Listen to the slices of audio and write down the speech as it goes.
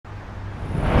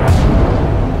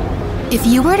If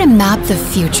you were to map the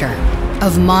future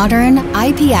of modern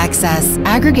IP access,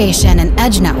 aggregation, and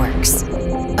edge networks,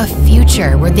 a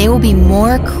future where they will be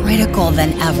more critical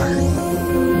than ever,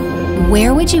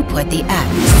 where would you put the X?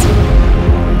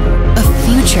 A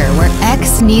future where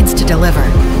X needs to deliver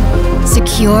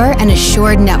secure and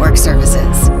assured network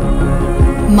services,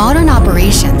 modern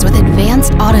operations with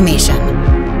advanced automation,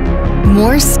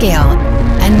 more scale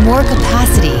and more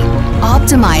capacity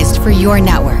optimized for your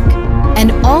network,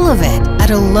 and all of it at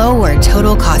a lower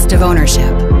total cost of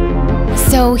ownership.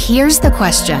 So here's the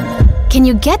question. Can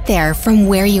you get there from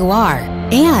where you are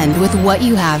and with what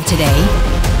you have today?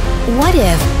 What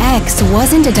if X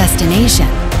wasn't a destination,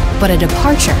 but a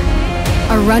departure?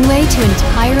 A runway to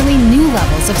entirely new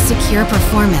levels of secure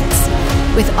performance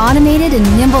with automated and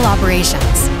nimble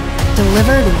operations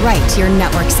delivered right to your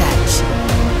network's edge.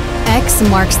 X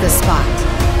marks the spot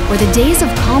where the days of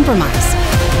compromise,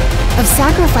 of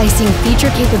sacrificing feature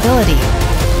capability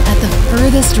at the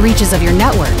furthest reaches of your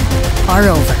network are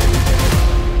over.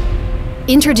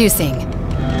 Introducing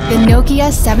the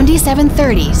Nokia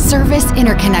 7730 Service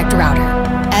Interconnect Router,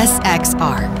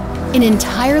 SXR. An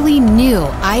entirely new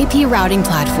IP routing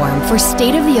platform for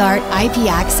state-of-the-art IP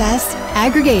access,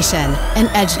 aggregation, and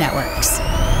edge networks.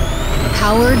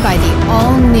 Powered by the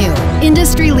all-new,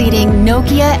 industry-leading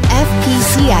Nokia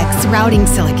FPcx routing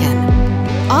silicon,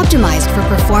 optimized for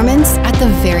performance at the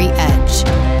very edge.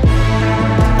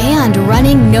 And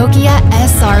running Nokia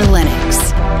SR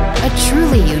Linux, a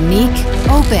truly unique,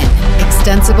 open,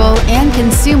 extensible, and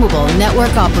consumable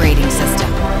network operating system.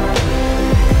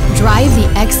 Drive the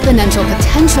exponential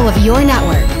potential of your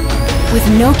network with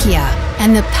Nokia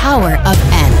and the power of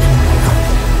N.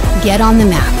 Get on the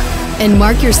map and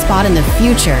mark your spot in the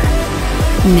future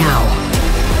now.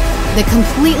 The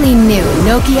completely new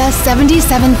Nokia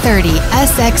 7730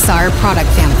 SXR product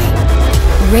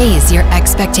family. Raise your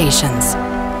expectations.